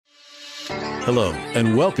Hello,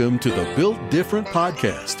 and welcome to the Built Different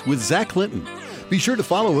podcast with Zach Clinton. Be sure to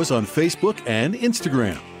follow us on Facebook and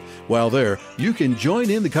Instagram. While there, you can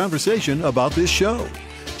join in the conversation about this show.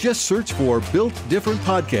 Just search for Built Different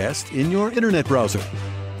Podcast in your internet browser.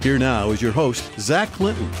 Here now is your host, Zach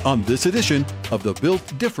Clinton, on this edition of the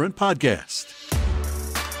Built Different podcast.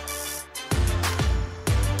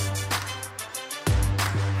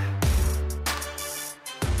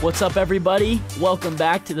 What's up, everybody? Welcome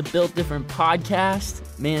back to the Built Different podcast.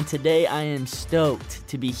 Man, today I am stoked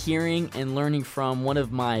to be hearing and learning from one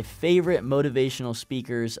of my favorite motivational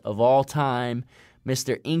speakers of all time,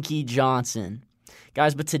 Mr. Inky Johnson.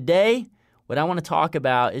 Guys, but today, what I want to talk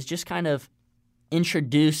about is just kind of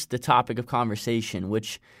introduce the topic of conversation,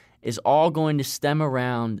 which is all going to stem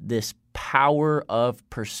around this power of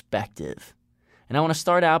perspective. And I want to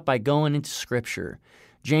start out by going into Scripture.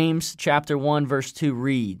 James chapter 1, verse 2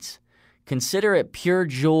 reads, "Consider it pure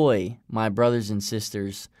joy, my brothers and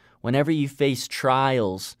sisters, whenever you face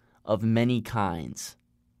trials of many kinds."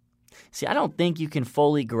 See, I don't think you can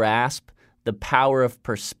fully grasp the power of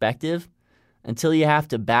perspective until you have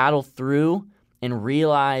to battle through and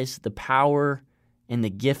realize the power and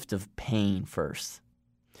the gift of pain first.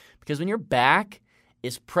 Because when your back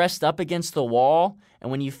is pressed up against the wall, and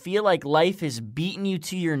when you feel like life is beating you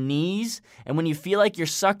to your knees, and when you feel like you're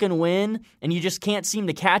sucking wind and you just can't seem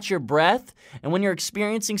to catch your breath, and when you're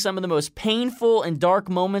experiencing some of the most painful and dark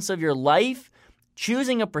moments of your life,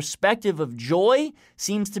 choosing a perspective of joy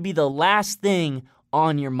seems to be the last thing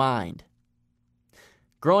on your mind.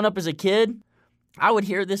 Growing up as a kid, I would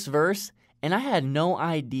hear this verse, and I had no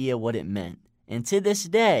idea what it meant. And to this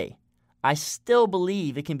day, I still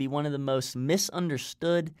believe it can be one of the most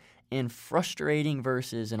misunderstood and frustrating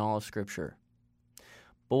verses in all of Scripture.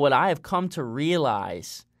 But what I have come to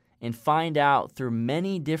realize and find out through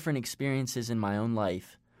many different experiences in my own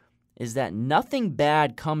life is that nothing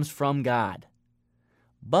bad comes from God.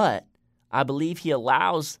 But I believe He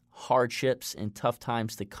allows hardships and tough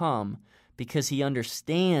times to come because He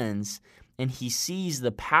understands and He sees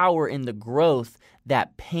the power in the growth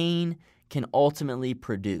that pain can ultimately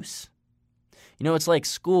produce. You know, it's like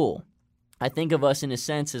school. I think of us in a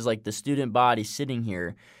sense as like the student body sitting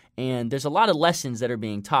here, and there's a lot of lessons that are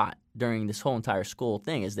being taught during this whole entire school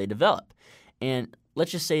thing as they develop. And let's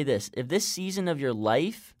just say this, if this season of your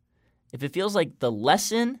life, if it feels like the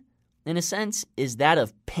lesson, in a sense, is that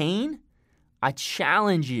of pain, I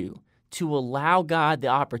challenge you to allow God the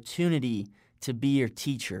opportunity to be your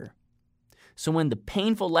teacher. So when the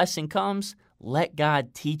painful lesson comes, let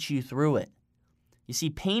God teach you through it. You see,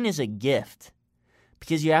 pain is a gift.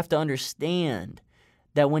 Because you have to understand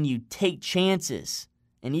that when you take chances,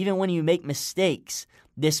 and even when you make mistakes,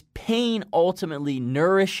 this pain ultimately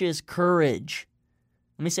nourishes courage.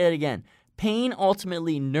 Let me say that again. Pain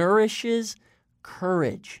ultimately nourishes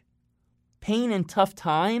courage. Pain and tough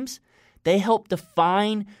times, they help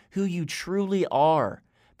define who you truly are.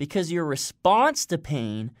 Because your response to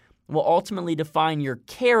pain will ultimately define your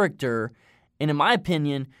character, and in my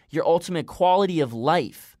opinion, your ultimate quality of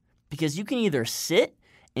life. Because you can either sit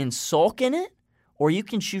and sulk in it, or you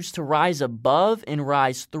can choose to rise above and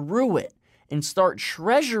rise through it and start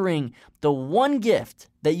treasuring the one gift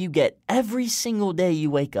that you get every single day you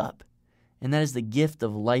wake up, and that is the gift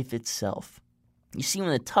of life itself. You see, when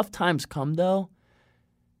the tough times come, though,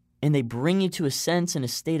 and they bring you to a sense and a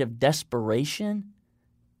state of desperation,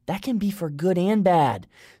 that can be for good and bad.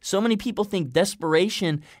 So many people think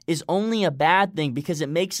desperation is only a bad thing because it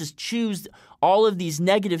makes us choose all of these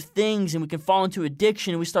negative things and we can fall into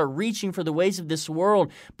addiction and we start reaching for the ways of this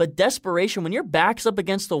world. But desperation, when your back's up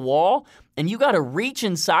against the wall and you got to reach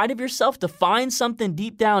inside of yourself to find something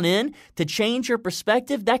deep down in to change your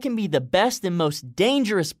perspective, that can be the best and most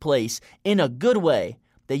dangerous place in a good way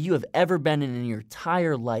that you have ever been in your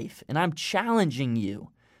entire life. And I'm challenging you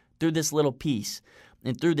through this little piece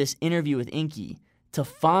and through this interview with Inky to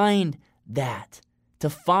find that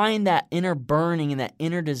inner burning and that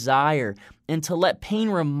inner desire, and to let pain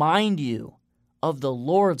remind you of the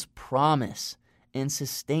Lord's promise and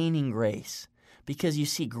sustaining grace. Because you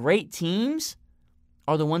see, great teams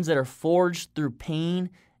are the ones that are forged through pain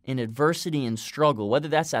and adversity and struggle, whether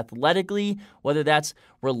that's athletically, whether that's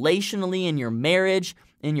relationally in your marriage,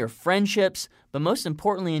 in your friendships, but most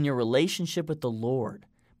importantly in your relationship with the Lord.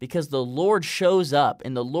 Because the Lord shows up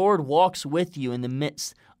and the Lord walks with you in the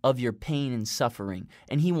midst of your pain and suffering,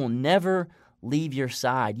 and He will never leave your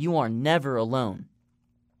side. You are never alone.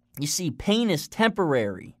 You see, pain is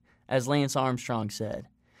temporary, as Lance Armstrong said.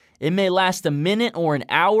 It may last a minute or an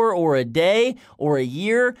hour or a day or a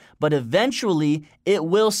year, but eventually it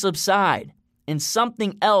will subside and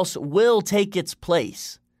something else will take its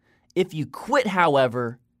place. If you quit,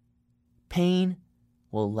 however, pain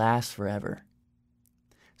will last forever.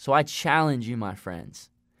 So I challenge you, my friends,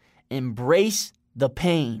 embrace the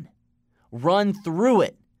pain. Run through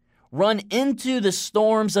it. Run into the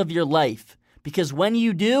storms of your life, because when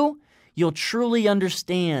you do, you'll truly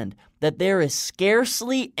understand that there is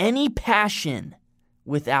scarcely any passion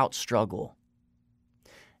without struggle.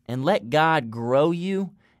 And let God grow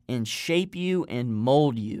you and shape you and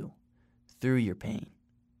mold you through your pain.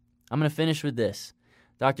 I'm going to finish with this.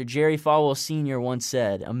 Dr. Jerry Falwell Sr. once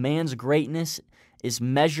said, "A man's greatness is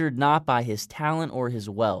measured not by his talent or his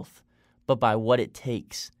wealth, but by what it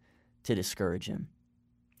takes to discourage him."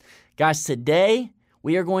 Guys, today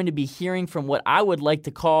we are going to be hearing from what I would like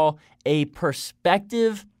to call a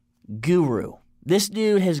perspective guru. This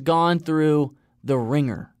dude has gone through the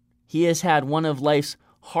ringer. He has had one of life's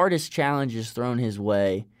hardest challenges thrown his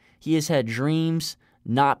way. He has had dreams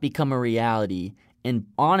not become a reality, and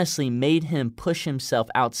honestly made him push himself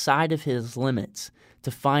outside of his limits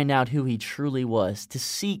to find out who he truly was, to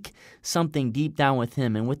seek something deep down with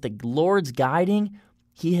him. And with the Lord's guiding,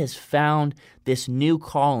 he has found this new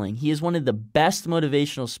calling. He is one of the best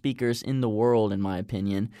motivational speakers in the world, in my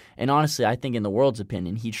opinion. And honestly, I think in the world's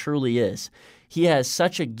opinion, he truly is. He has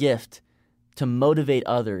such a gift to motivate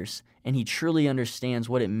others, and he truly understands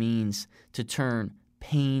what it means to turn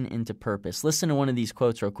pain into purpose. Listen to one of these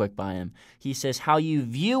quotes real quick by him. He says, "How you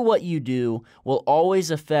view what you do will always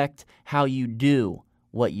affect how you do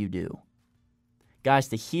what you do." Guys,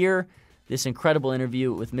 to hear this incredible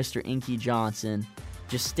interview with Mr. Inky Johnson,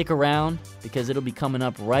 just stick around because it'll be coming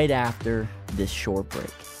up right after this short break.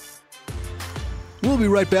 We'll be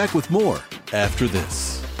right back with more after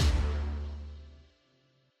this.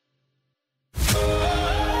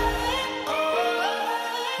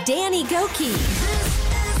 Danny Goki.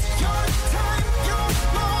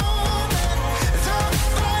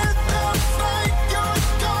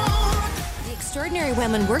 Extraordinary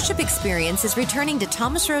Women Worship Experience is returning to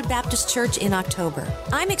Thomas Road Baptist Church in October.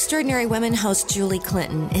 I'm Extraordinary Women host Julie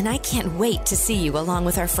Clinton, and I can't wait to see you along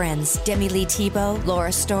with our friends Demi Lee Tebow,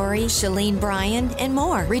 Laura Story, Shalene Bryan, and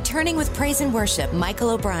more. Returning with praise and worship, Michael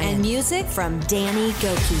O'Brien, and music from Danny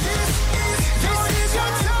Goki.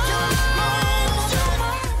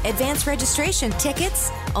 Advanced registration tickets,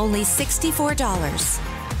 only $64.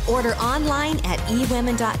 Order online at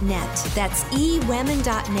ewomen.net. That's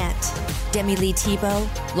ewomen.net. Demi Lee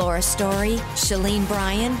Tebow, Laura Story, Shalene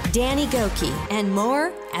Bryan, Danny Goki, and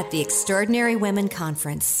more at the Extraordinary Women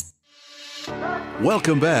Conference.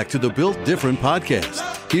 Welcome back to the Built Different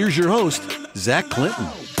podcast. Here's your host, Zach Clinton.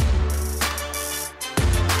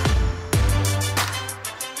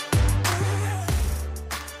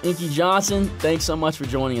 Inky Johnson, thanks so much for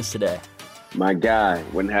joining us today. My guy,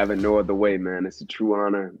 wouldn't have it no other way, man. It's a true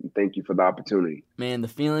honor. And thank you for the opportunity. Man, the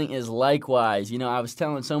feeling is likewise. You know, I was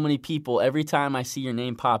telling so many people, every time I see your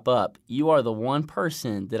name pop up, you are the one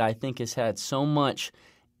person that I think has had so much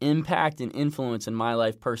impact and influence in my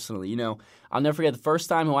life personally. You know, I'll never forget the first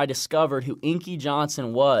time I discovered who Inky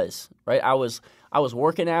Johnson was, right? I was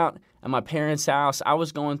working out at my parents' house. I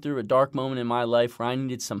was going through a dark moment in my life where I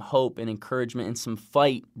needed some hope and encouragement and some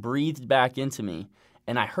fight breathed back into me.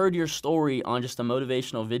 And I heard your story on just a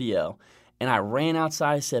motivational video, and I ran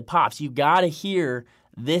outside and said, "Pops, you got to hear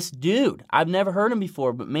this dude. I've never heard him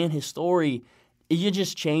before, but man, his story, it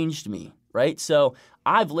just changed me," right? So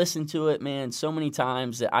I've listened to it, man, so many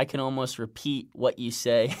times that I can almost repeat what you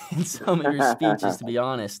say in some of your speeches, to be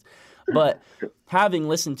honest. But having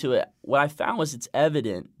listened to it, what I found was it's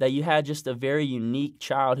evident that you had just a very unique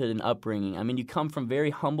childhood and upbringing. I mean, you come from very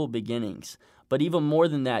humble beginnings, but even more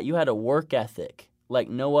than that, you had a work ethic like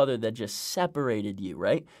no other that just separated you,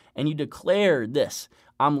 right? And you declared this: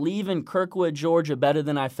 "I'm leaving Kirkwood, Georgia better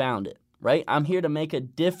than I found it," right? "I'm here to make a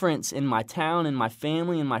difference in my town and my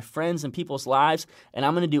family and my friends and people's lives, and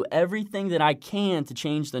I'm going to do everything that I can to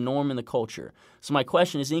change the norm and the culture." So my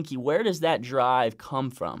question is, Inky, where does that drive come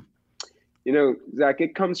from? You know, Zach,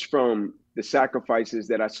 it comes from the sacrifices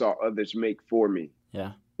that I saw others make for me.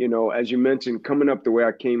 Yeah. You know, as you mentioned, coming up the way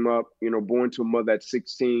I came up, you know, born to a mother at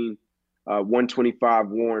 16, 125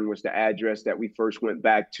 Warren was the address that we first went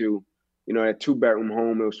back to. You know, a 2-bedroom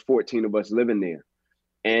home. It was 14 of us living there.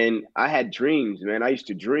 And I had dreams, man. I used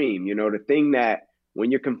to dream, you know, the thing that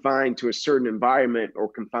when you're confined to a certain environment or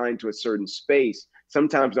confined to a certain space,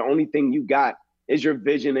 sometimes the only thing you got is your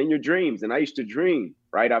vision and your dreams. And I used to dream,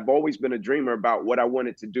 right? I've always been a dreamer about what I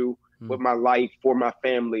wanted to do with my life, for my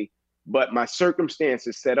family, but my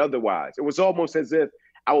circumstances said otherwise. It was almost as if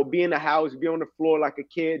I would be in the house, be on the floor like a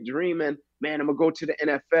kid dreaming, man, I'm gonna go to the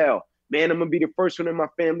NFL. Man, I'm gonna be the first one in my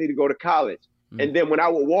family to go to college. And then when I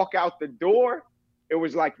would walk out the door, it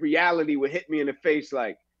was like reality would hit me in the face.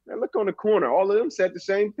 Like, man, look on the corner. All of them said the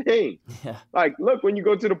same thing. Yeah. Like, look, when you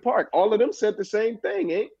go to the park, all of them said the same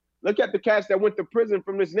thing. Eh? Look at the cats that went to prison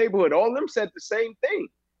from this neighborhood. All of them said the same thing.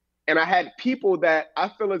 And I had people that I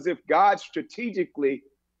feel as if God strategically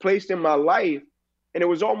placed in my life. And it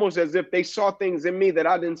was almost as if they saw things in me that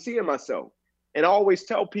I didn't see in myself. And I always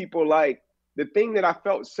tell people, like, the thing that I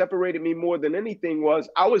felt separated me more than anything was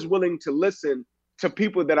I was willing to listen to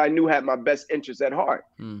people that I knew had my best interests at heart.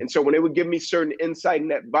 And so when they would give me certain insight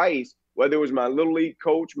and advice, whether it was my little league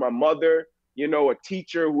coach, my mother, you know, a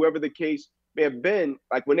teacher, whoever the case may have been,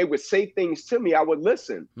 like when they would say things to me, I would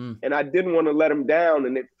listen. And I didn't want to let them down.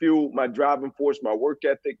 And it fueled my driving force, my work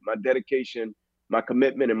ethic, my dedication, my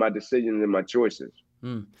commitment, and my decisions and my choices.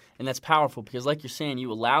 And that's powerful because, like you're saying,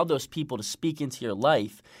 you allowed those people to speak into your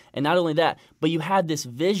life. And not only that, but you had this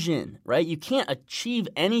vision, right? You can't achieve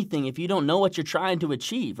anything if you don't know what you're trying to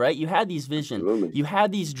achieve, right? You had these visions. Absolutely. You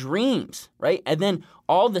had these dreams, right? And then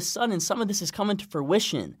all of a sudden, some of this is coming to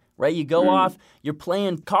fruition, right? You go off, you're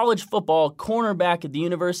playing college football, cornerback at the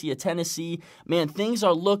University of Tennessee. Man, things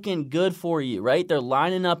are looking good for you, right? They're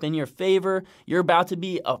lining up in your favor. You're about to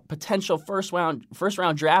be a potential first round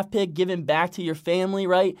draft pick given back to your family,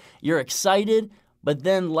 right? You're excited, but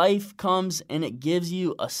then life comes and it gives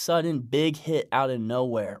you a sudden big hit out of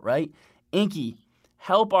nowhere, right? Inky,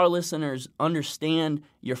 help our listeners understand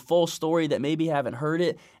your full story that maybe haven't heard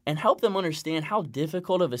it, and help them understand how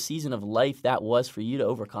difficult of a season of life that was for you to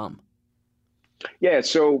overcome. Yeah,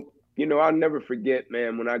 so, you know, I'll never forget,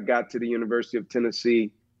 man, when I got to the University of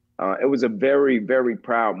Tennessee, it was a very, very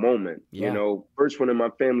proud moment. Yeah. You know, first one in my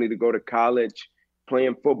family to go to college,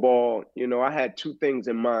 playing football. You know, I had two things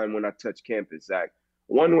in mind when I touched campus, Zach.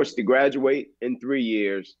 One was to graduate in 3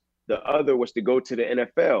 years. The other was to go to the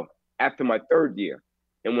NFL after my third year.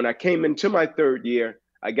 And when I came into my third year,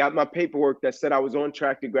 I got my paperwork that said I was on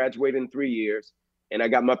track to graduate in 3 years. And I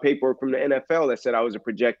got my paperwork from the NFL that said I was a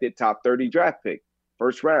projected top 30 draft pick,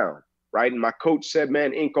 first round, right? And my coach said,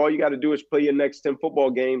 man, Ink, all you got to do is play your next 10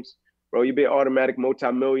 football games. Bro, you'll be an automatic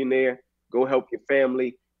multimillionaire. Go help your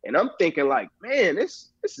family. And I'm thinking like, man,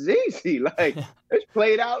 this is easy. Like, it's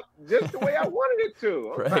played out just the way I wanted it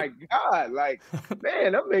to. Oh, my God. Like,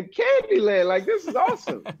 man, I'm in Candyland. Like, this is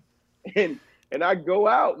awesome. And I go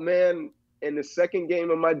out, man, in the second game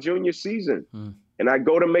of my junior season, and I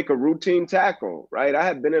go to make a routine tackle, right? I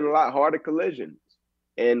had been in a lot harder collisions.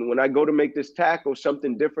 And when I go to make this tackle,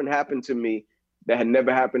 something different happened to me that had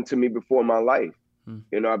never happened to me before in my life.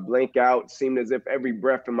 You know, I blank out, seemed as if every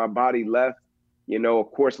breath in my body left. You know,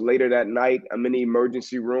 of course, later that night, I'm in the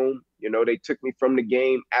emergency room. You know, they took me from the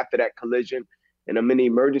game after that collision, and I'm in the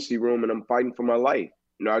emergency room and I'm fighting for my life.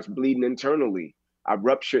 You know, I was bleeding internally. I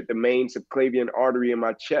ruptured the main subclavian artery in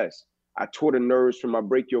my chest. I tore the nerves from my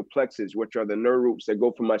brachial plexus, which are the nerve roots that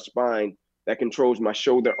go from my spine that controls my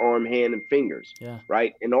shoulder, arm, hand, and fingers,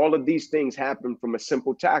 right? And all of these things happened from a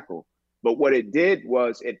simple tackle. But what it did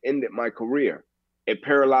was it ended my career. It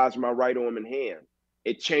paralyzed my right arm and hand.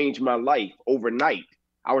 It changed my life overnight.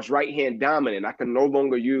 I was right hand dominant. I could no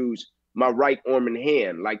longer use my right arm and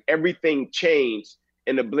hand. Like everything changed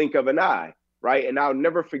in the blink of an eye, right? And I'll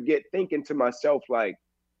never forget thinking to myself, like,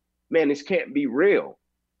 man, this can't be real.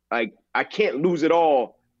 Like, I can't lose it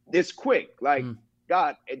all this quick. Like,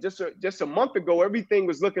 God, just a month ago, everything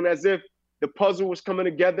was looking as if the puzzle was coming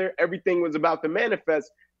together. Everything was about to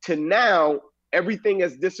manifest. To now, everything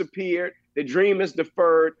has disappeared. The dream is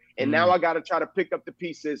deferred. And now I got to try to pick up the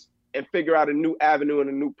pieces and figure out a new avenue and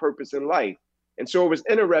a new purpose in life. And so it was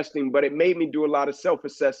interesting, but it made me do a lot of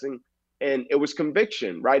self-assessing, and it was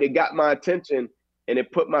conviction, right? It got my attention and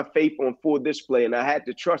it put my faith on full display, and I had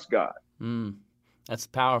to trust God. That's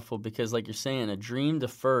powerful because, like you're saying, a dream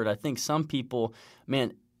deferred. I think some people,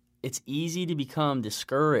 man, it's easy to become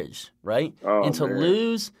discouraged, right? And to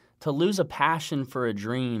lose a passion for a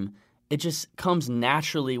dream, it just comes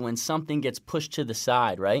naturally when something gets pushed to the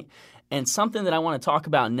side, right? And something that I want to talk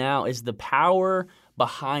about now is the power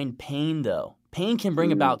behind pain, though. Pain can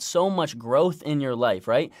bring about so much growth in your life,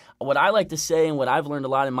 right? What I like to say and what I've learned a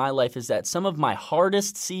lot in my life is that some of my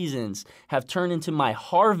hardest seasons have turned into my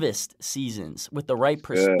harvest seasons with the right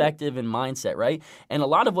perspective and mindset, right? And a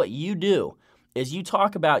lot of what you do is you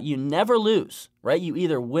talk about you never lose, right? You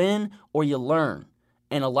either win or you learn.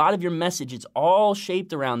 And a lot of your message is all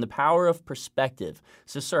shaped around the power of perspective.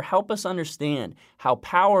 So, sir, help us understand how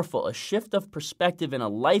powerful a shift of perspective in a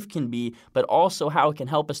life can be, but also how it can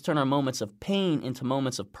help us turn our moments of pain into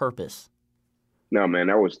moments of purpose. No, man,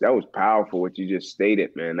 that was powerful what you just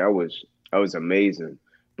stated, man. That was amazing.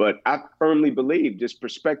 But I firmly believe just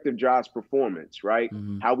perspective drives performance, right?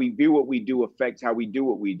 How we view what we do affects how we do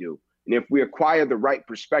what we do. And if we acquire the right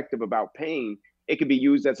perspective about pain, it can be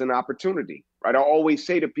used as an opportunity, right? I always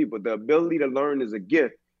say to people, the ability to learn is a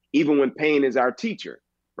gift, even when pain is our teacher,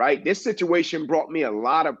 right? This situation brought me a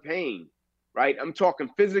lot of pain, right? I'm talking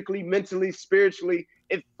physically, mentally, spiritually.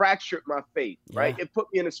 It fractured my faith, right? It put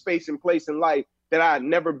me in a space and place in life that I had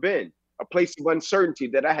never been, a place of uncertainty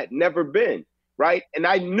that I had never been, right? And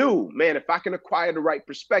I knew, man, if I can acquire the right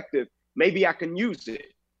perspective, maybe I can use it.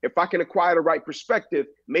 If I can acquire the right perspective,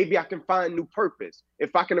 maybe I can find new purpose.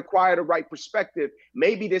 If I can acquire the right perspective,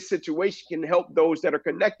 maybe this situation can help those that are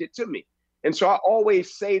connected to me. And so I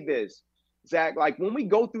always say this, Zach, like when we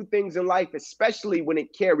go through things in life, especially when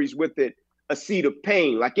it carries with it a seed of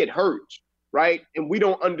pain, like it hurts, right? And we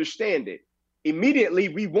don't understand it. Immediately,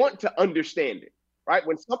 we want to understand it, right?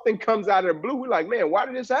 When something comes out of the blue, we're like, man, why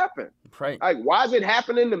did this happen? Right. Like, why is it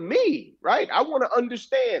happening to me, right? I want to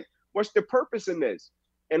understand what's the purpose in this.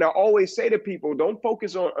 And I always say to people, don't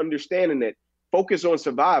focus on understanding it, focus on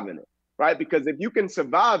surviving it, right? Because if you can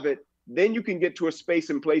survive it, then you can get to a space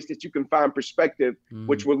and place that you can find perspective,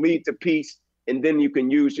 which will lead to peace. And then you can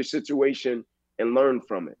use your situation and learn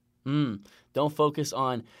from it. Don't focus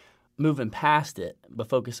on moving past it, but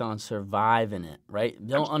focus on surviving it, right?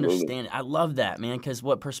 Don't understand it. I love that, man, because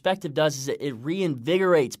what perspective does is it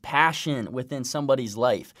reinvigorates passion within somebody's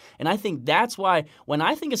life. And I think that's why when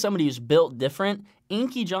I think of somebody who's built different,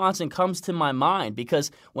 Inky Johnson comes to my mind,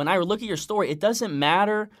 because when I look at your story, it doesn't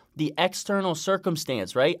matter the external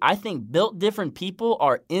circumstance, right? I think built different people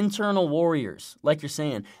are internal warriors, like you're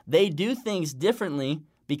saying. They do things differently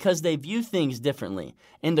because they view things differently.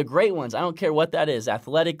 And the great ones, I don't care what that is,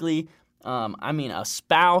 athletically, a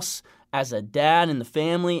spouse, as a dad in the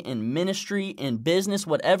family, in ministry, in business,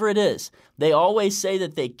 whatever it is, they always say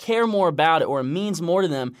that they care more about it or it means more to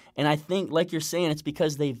them. And I think, like you're saying, it's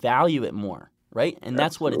because they value it more, right? And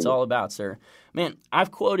that's what it's all about, sir. Man,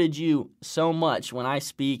 I've quoted you so much when I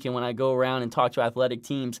speak and when I go around and talk to athletic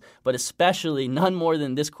teams, but especially none more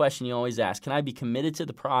than this question you always ask: can I be committed to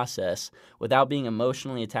the process without being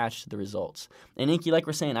emotionally attached to the results? And Inky, like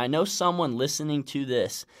we're saying, I know someone listening to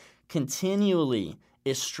this continually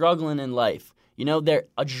is struggling in life. You know,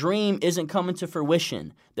 a dream isn't coming to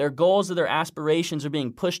fruition. Their goals or their aspirations are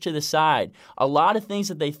being pushed to the side. A lot of things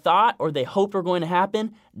that they thought or they hoped were going to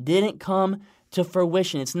happen didn't come to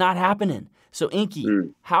fruition. It's not happening. So, Inky,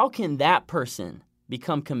 how can that person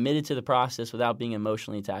become committed to the process without being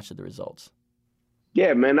emotionally attached to the results?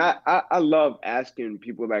 Yeah, man, I love asking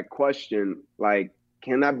people that question, like,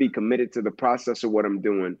 can I be committed to the process of what I'm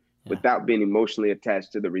doing without being emotionally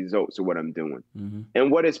attached to the results of what I'm doing?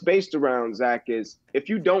 And what it's based around, Zach, is if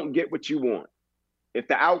you don't get what you want, if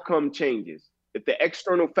the outcome changes, if the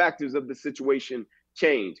external factors of the situation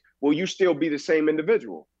change, will you still be the same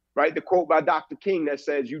individual? Right? The quote by Dr. King that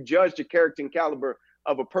says, you judge the character and caliber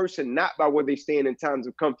of a person not by where they stand in times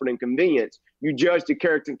of comfort and convenience. You judge the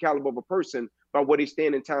character and caliber of a person by where they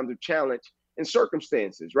stand in times of challenge and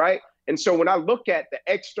circumstances, right? And so when I look at the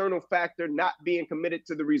external factor not being committed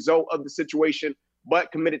to the result of the situation,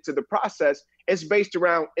 but committed to the process, it's based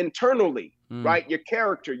around internally, right? Your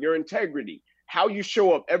character, your integrity, how you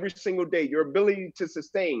show up every single day, your ability to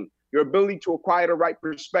sustain, your ability to acquire the right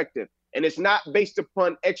perspective. And it's not based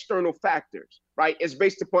upon external factors, right? It's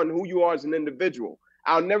based upon who you are as an individual.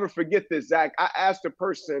 I'll never forget this, Zach. I asked a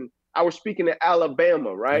person, I was speaking in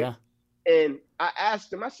Alabama, right? Yeah. And I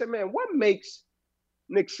asked him, I said, man, what makes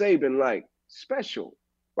Nick Saban like special,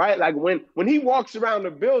 right? Like when he walks around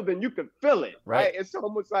the building, you can feel it, right? It's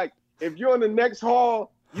almost like if you're in the next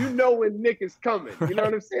hall, you know when Nick is coming. You know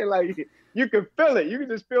what I'm saying? Like you can feel it. You can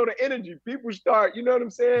just feel the energy. People start, you know what I'm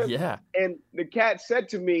saying? Yeah. And the cat said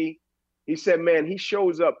to me, he said, man, he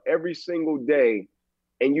shows up every single day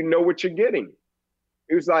and you know what you're getting.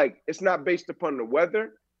 It was like, it's not based upon the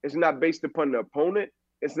weather. It's not based upon the opponent.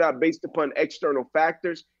 It's not based upon external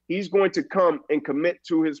factors. He's going to come and commit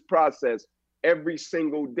to his process every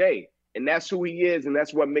single day. And that's who he is. And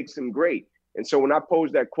that's what makes him great. And so when I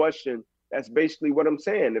pose that question, that's basically what I'm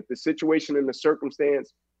saying. If the situation and the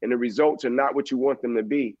circumstance and the results are not what you want them to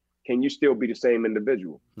be, can you still be the same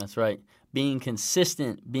individual? That's right. Being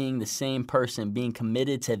consistent, being the same person, being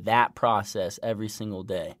committed to that process every single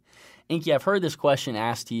day. Inky, I've heard this question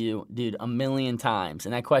asked to you, dude, a million times.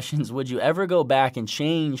 And that question is, would you ever go back and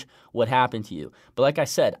change what happened to you? But like I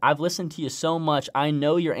said, I've listened to you so much, I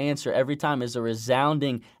know your answer every time is a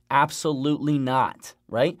resounding absolutely not,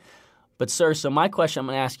 right? But sir, so my question I'm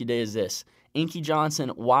going to ask you today is this. Inky Johnson,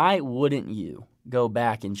 why wouldn't you go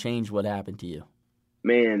back and change what happened to you?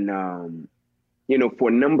 Man, for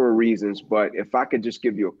a number of reasons, but if I could just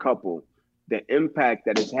give you a couple, the impact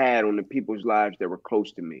that it's had on the people's lives that were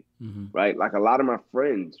close to me, right? Like a lot of my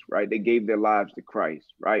friends, right? They gave their lives to Christ,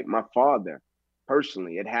 right? My father,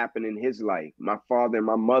 personally, it happened in his life. My father and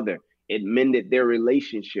my mother, it mended their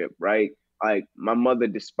relationship, right? Like my mother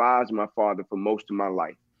despised my father for most of my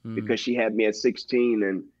life because she had me at 16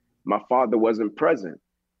 and my father wasn't present.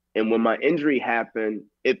 And when my injury happened,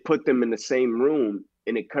 it put them in the same room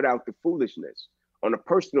and it cut out the foolishness. On a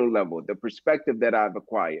personal level, the perspective that I've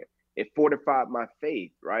acquired, it fortified my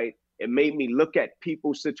faith, right? It made me look at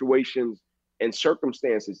people's situations and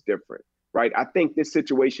circumstances different, right? I think this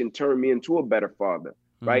situation turned me into a better father,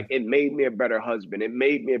 right? It made me a better husband. It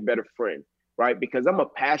made me a better friend, right? Because I'm a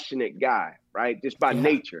passionate guy, right? Just by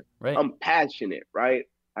nature, right. I'm passionate, right?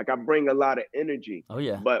 Like I bring a lot of energy. Oh,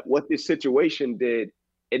 yeah. But what this situation did,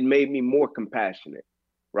 it made me more compassionate,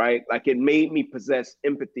 right? Like it made me possess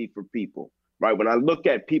empathy for people, right? When I look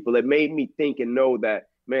at people, it made me think and know that,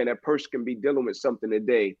 man, that person can be dealing with something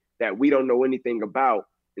today that we don't know anything about.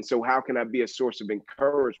 And so how can I be a source of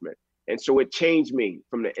encouragement? And so it changed me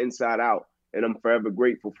from the inside out. And I'm forever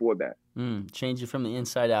grateful for that. Change you from the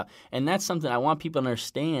inside out. And that's something I want people to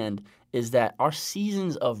understand is that our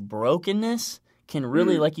seasons of brokenness can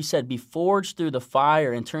really, like you said, be forged through the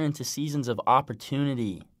fire and turn into seasons of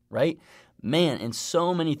opportunity, right? Man, and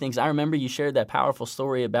so many things. I remember you shared that powerful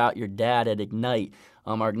story about your dad at Ignite,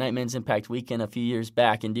 our Ignite Men's Impact Weekend a few years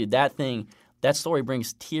back. And dude, that story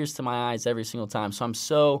brings tears to my eyes every single time. So I'm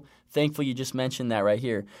so thankful you just mentioned that right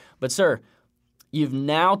here. But sir, you've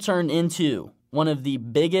now turned into one of the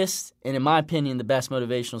biggest, and in my opinion, the best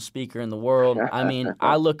motivational speaker in the world. I mean,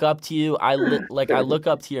 I look up to you. I look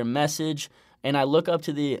up to your message, and I look up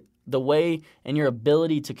to the way and your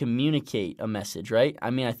ability to communicate a message, right?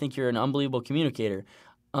 I mean, I think you're an unbelievable communicator.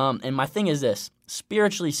 And my thing is this,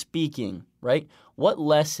 spiritually speaking, right? What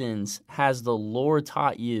lessons has the Lord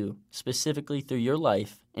taught you specifically through your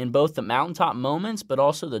life in both the mountaintop moments, but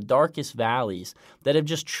also the darkest valleys that have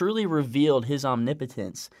just truly revealed his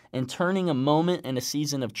omnipotence and turning a moment and a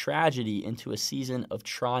season of tragedy into a season of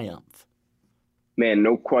triumph? Man,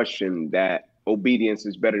 no question that obedience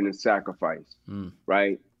is better than sacrifice,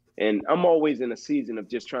 right? And I'm always in a season of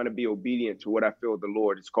just trying to be obedient to what I feel the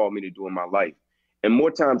Lord has called me to do in my life. And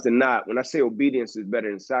more times than not, when I say obedience is better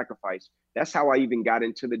than sacrifice, that's how I even got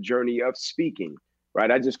into the journey of speaking,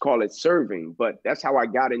 right? I just call it serving, but that's how I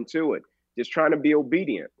got into it. Just trying to be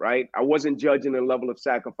obedient, right? I wasn't judging the level of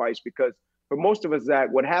sacrifice because for most of us, Zach,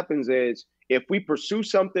 what happens is if we pursue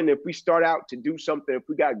something, if we start out to do something, if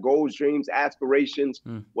we got goals, dreams, aspirations,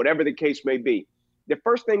 whatever the case may be, the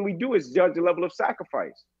first thing we do is judge the level of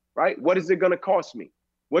sacrifice, right? What is it going to cost me?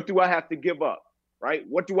 What do I have to give up, right?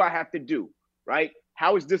 What do I have to do, right?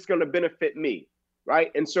 How is this going to benefit me,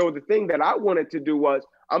 right? And so the thing that I wanted to do was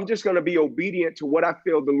I'm just going to be obedient to what I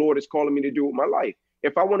feel the Lord is calling me to do with my life.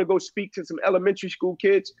 If I want to go speak to some elementary school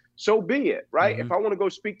kids, so be it, right? If I want to go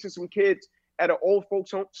speak to some kids at an old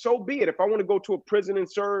folks home, so be it. If I want to go to a prison and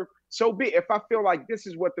serve, so be it. If I feel like this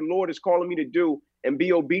is what the Lord is calling me to do and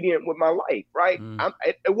be obedient with my life, right?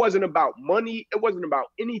 It wasn't about money. It wasn't about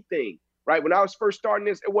anything, right? When I was first starting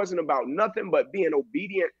this, it wasn't about nothing but being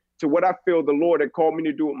obedient to what I feel the Lord had called me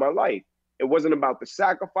to do with my life. It wasn't about the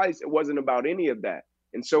sacrifice. It wasn't about any of that.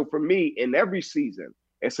 And so for me, in every season,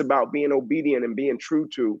 it's about being obedient and being true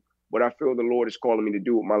to what I feel the Lord is calling me to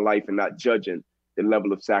do with my life and not judging the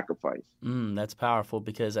level of sacrifice. That's powerful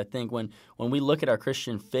because I think when we look at our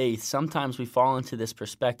Christian faith, sometimes we fall into this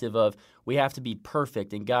perspective of we have to be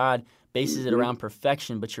perfect and God bases it around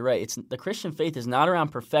perfection. But you're right. The Christian faith is not around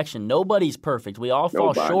perfection. Nobody's perfect. We all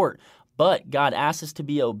fall short. But God asks us to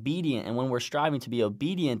be obedient, and when we're striving to be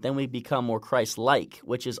obedient, then we become more Christ-like,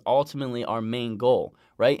 which is ultimately our main goal,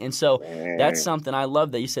 right? And so that's something I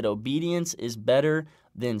love that you said obedience is better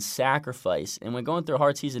than sacrifice. And when going through a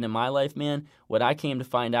hard season in my life, man, what I came to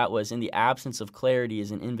find out was in the absence of clarity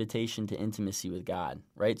is an invitation to intimacy with God,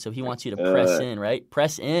 right? So he wants you to press in, right?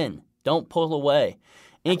 Press in. Don't pull away.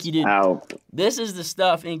 Inky, dude, this is the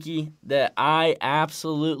stuff, Inky, that I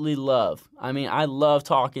absolutely love. I mean, I love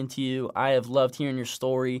talking to you. I have loved hearing your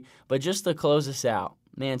story. But just to close this out,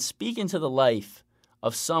 man, speak into the life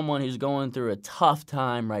of someone who's going through a tough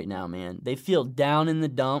time right now, man. They feel down in the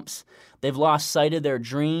dumps. They've lost sight of their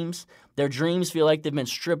dreams. Their dreams feel like they've been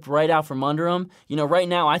stripped right out from under them. You know, right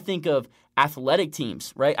now I think of athletic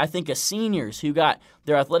teams, right? I think of seniors who got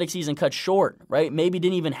their athletic season cut short, right? Maybe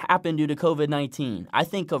didn't even happen due to COVID-19. I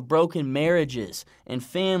think of broken marriages and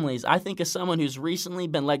families. I think of someone who's recently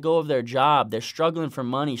been let go of their job. They're struggling for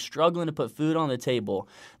money, struggling to put food on the table.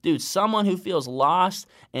 Dude, someone who feels lost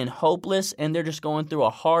and hopeless, and they're just going through a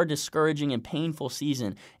hard, discouraging, and painful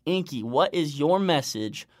season. Inky, what is your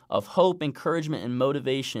message of hope, encouragement, and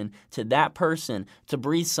motivation to that person to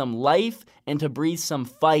breathe some life and to breathe some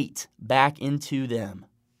fight back into them.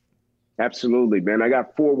 Absolutely, man. I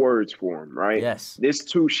got 4 words for him, right? Yes. This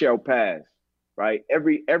too shall pass, right?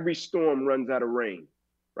 Every storm runs out of rain,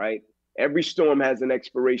 right? Every storm has an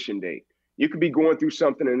expiration date. You could be going through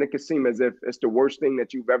something and it could seem as if it's the worst thing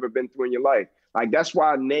that you've ever been through in your life. Like, that's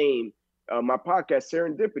why I named my podcast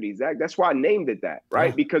Serendipity, Zach. That's why I named it that, right?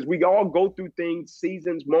 Yeah. Because we all go through things,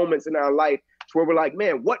 seasons, moments in our life where we're like,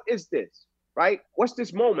 man, what is this, right? What's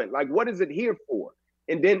this moment? Like, what is it here for?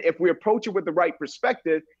 And then if we approach it with the right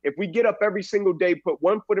perspective, if we get up every single day, put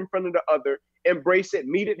one foot in front of the other, embrace it,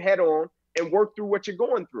 meet it head on, and work through what you're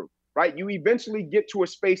going through, right? You eventually get to a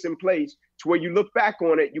space and place to where you look back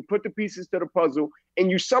on it, you put the pieces to the puzzle, and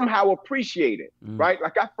you somehow appreciate it, right?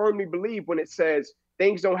 Like, I firmly believe when it says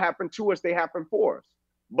things don't happen to us, they happen for us.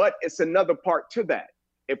 But it's another part to that,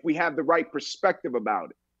 if we have the right perspective about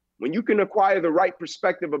it. When you can acquire the right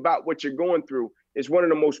perspective about what you're going through, it's one of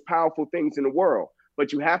the most powerful things in the world.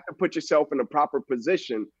 But you have to put yourself in a proper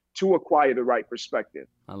position to acquire the right perspective.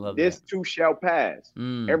 I love this that. too shall pass.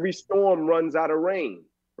 Every storm runs out of rain,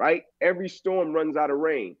 right? Every storm runs out of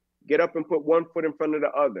rain. Get up and put one foot in front of the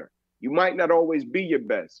other. You might not always be your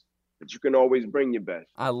best, but you can always bring your best.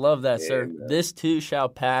 I love that, Yeah, sir. man. This too shall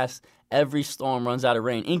pass. Every storm runs out of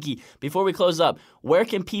rain. Inky, before we close up, where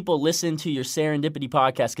can people listen to your Serendipity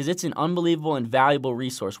podcast? Because it's an unbelievable and valuable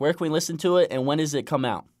resource. Where can we listen to it, and when does it come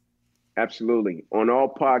out? Absolutely. On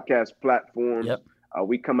all podcast platforms. Yep.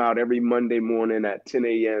 We come out every Monday morning at 10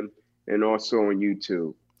 a.m. and also on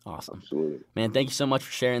YouTube. Awesome. Absolutely. Man, thank you so much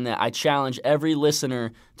for sharing that. I challenge every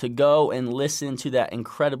listener to go and listen to that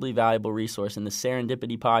incredibly valuable resource in the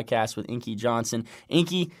Serendipity podcast with Inky Johnson.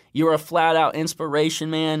 Inky, you're a flat-out inspiration,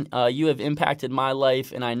 man. You have impacted my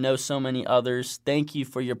life, and I know so many others. Thank you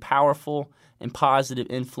for your powerful and positive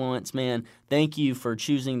influence, man. Thank you for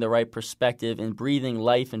choosing the right perspective and breathing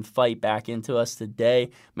life and fight back into us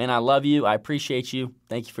today. Man, I love you. I appreciate you.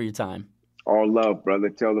 Thank you for your time. All love, brother.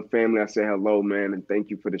 Tell the family I say hello, man, and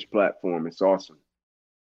thank you for this platform. It's awesome.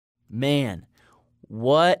 Man,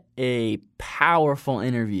 what a powerful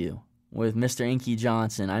interview with Mr. Inky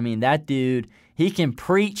Johnson. I mean, that dude, he can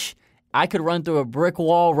preach. I could run through a brick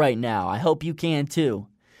wall right now. I hope you can too.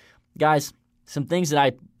 Guys, some things that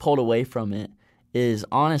I pulled away from it is,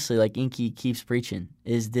 honestly, like Inky keeps preaching,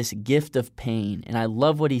 is this gift of pain. And I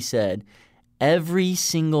love what he said. Every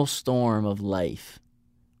single storm of life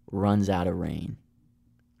runs out of rain.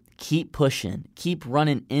 Keep pushing. Keep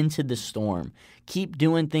running into the storm. Keep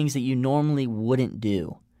doing things that you normally wouldn't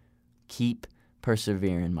do. Keep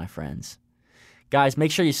persevering, my friends. Guys,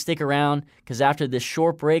 make sure you stick around, because after this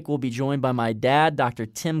short break, we'll be joined by my dad, Dr.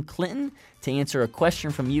 Tim Clinton, to answer a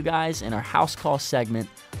question from you guys in our house call segment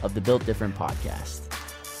of the Built Different podcast.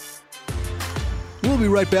 We'll be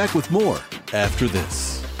right back with more after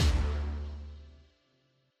this.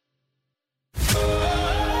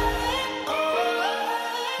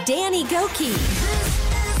 Danny Goki.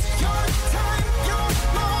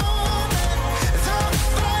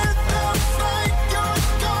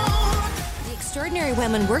 The Extraordinary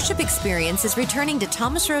Women Worship Experience is returning to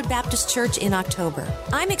Thomas Road Baptist Church in October.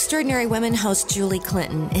 I'm Extraordinary Women host Julie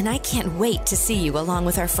Clinton, and I can't wait to see you along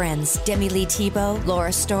with our friends Demi Lee Tebow,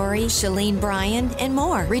 Laura Story, Shalene Bryan, and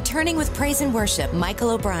more. Returning with praise and worship, Michael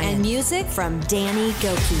O'Brien, and music from Danny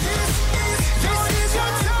Goki.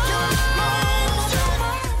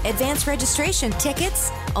 Advanced registration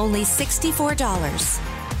tickets, only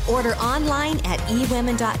 $64. Order online at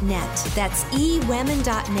ewomen.net. That's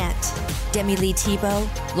ewomen.net. Demi Lee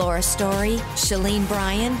Tebow, Laura Story, Shalene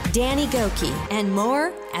Bryan, Danny Goki, and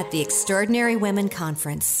more at the Extraordinary Women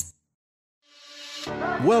Conference.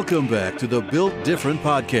 Welcome back to the Built Different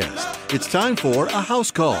podcast. It's time for a house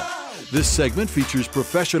call. This segment features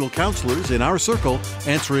professional counselors in our circle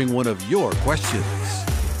answering one of your questions.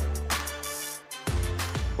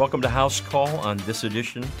 Welcome to House Call on this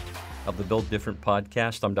edition of the Built Different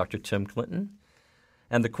podcast. I'm Dr. Tim Clinton.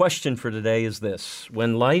 And the question for today is this: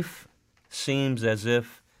 when life seems as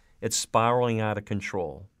if it's spiraling out of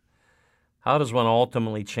control, how does one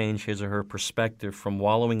ultimately change his or her perspective from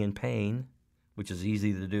wallowing in pain, which is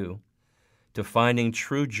easy to do, to finding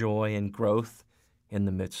true joy and growth in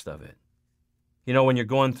the midst of it? You know, when you're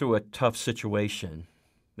going through a tough situation,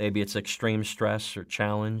 maybe it's extreme stress or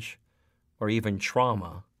challenge or even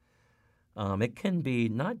trauma, it can be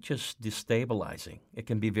not just destabilizing, it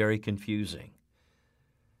can be very confusing.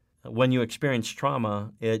 When you experience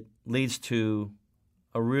trauma, it leads to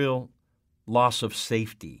a real loss of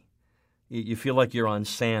safety. You feel like you're on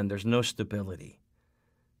sand. There's no stability.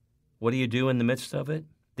 What do you do in the midst of it?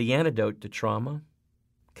 The antidote to trauma?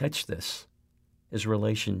 catch this, is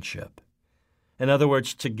relationship. In other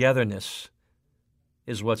words, togetherness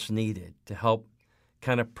is what's needed to help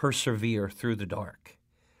kind of persevere through the dark.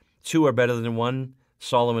 Two are better than one,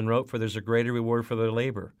 Solomon wrote, for there's a greater reward for their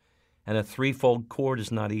labor, and a threefold cord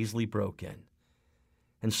is not easily broken.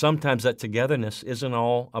 And sometimes that togetherness isn't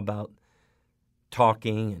all about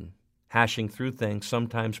talking and hashing through things.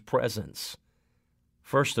 Sometimes presence,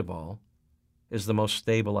 first of all, is the most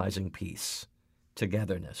stabilizing piece,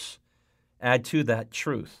 togetherness. Add to that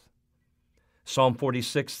truth. Psalm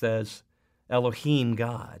 46 says, Elohim,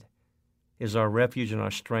 God, is our refuge and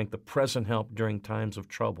our strength, the present help during times of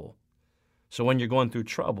trouble. So when you're going through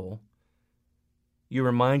trouble, you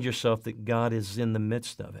remind yourself that God is in the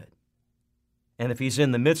midst of it. And if He's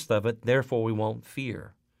in the midst of it, therefore we won't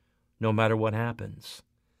fear, no matter what happens.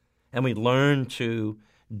 And we learn to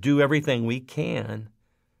do everything we can,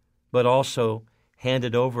 but also hand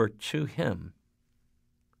it over to Him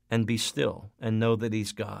and be still and know that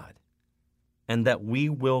He's God and that we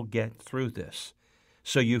will get through this.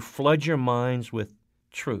 So you flood your minds with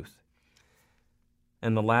truth.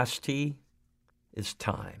 And the last T is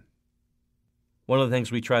time. One of the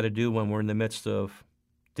things we try to do when we're in the midst of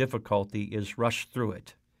difficulty is rush through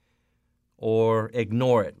it or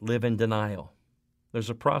ignore it, live in denial. There's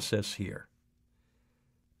a process here.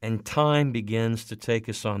 And time begins to take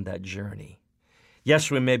us on that journey. Yes,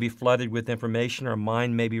 we may be flooded with information, our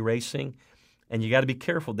mind may be racing, and you got to be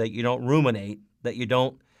careful that you don't ruminate, that you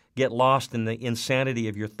don't get lost in the insanity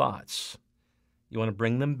of your thoughts. You want to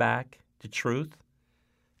bring them back to truth,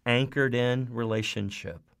 anchored in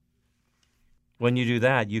relationship. When you do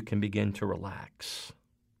that, you can begin to relax.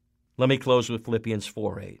 Let me close with Philippians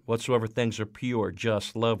 4:8. Whatsoever things are pure,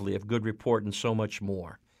 just, lovely, of good report, and so much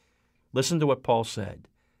more. Listen to what Paul said.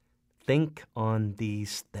 Think on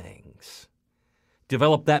these things.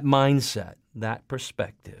 Develop that mindset, that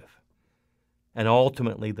perspective. And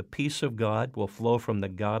ultimately, the peace of God will flow from the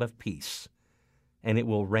God of peace, and it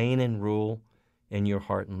will reign and rule in your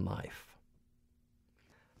heart and life.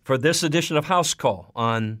 For this edition of House Call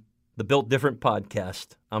on the Built Different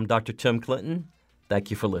podcast, I'm Dr. Tim Clinton. Thank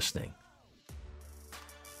you for listening.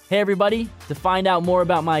 Hey everybody, to find out more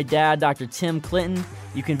about my dad, Dr. Tim Clinton,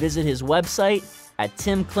 you can visit his website at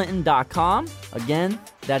timclinton.com. Again,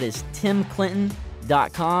 that is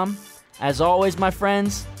timclinton.com. As always, my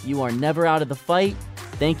friends, you are never out of the fight.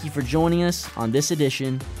 Thank you for joining us on this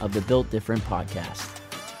edition of the Built Different podcast.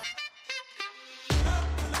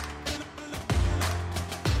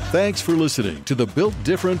 Thanks for listening to the Built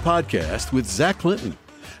Different podcast with Zach Clinton.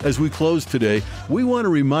 As we close today, we want to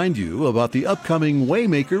remind you about the upcoming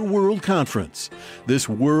Waymaker World Conference. This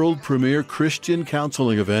world premier Christian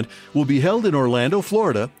counseling event will be held in Orlando,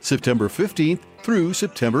 Florida, September 15th through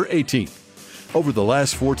September 18th. Over the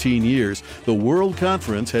last 14 years, the World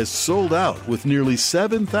Conference has sold out with nearly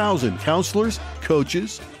 7,000 counselors,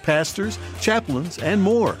 coaches, pastors, chaplains, and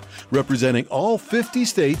more, representing all 50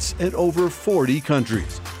 states and over 40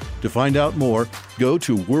 countries. To find out more, go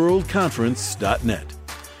to worldconference.net.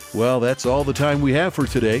 Well, that's all the time we have for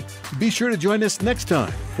today. Be sure to join us next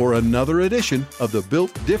time for another edition of the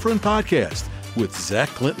Built Different podcast with Zach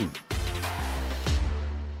Clinton.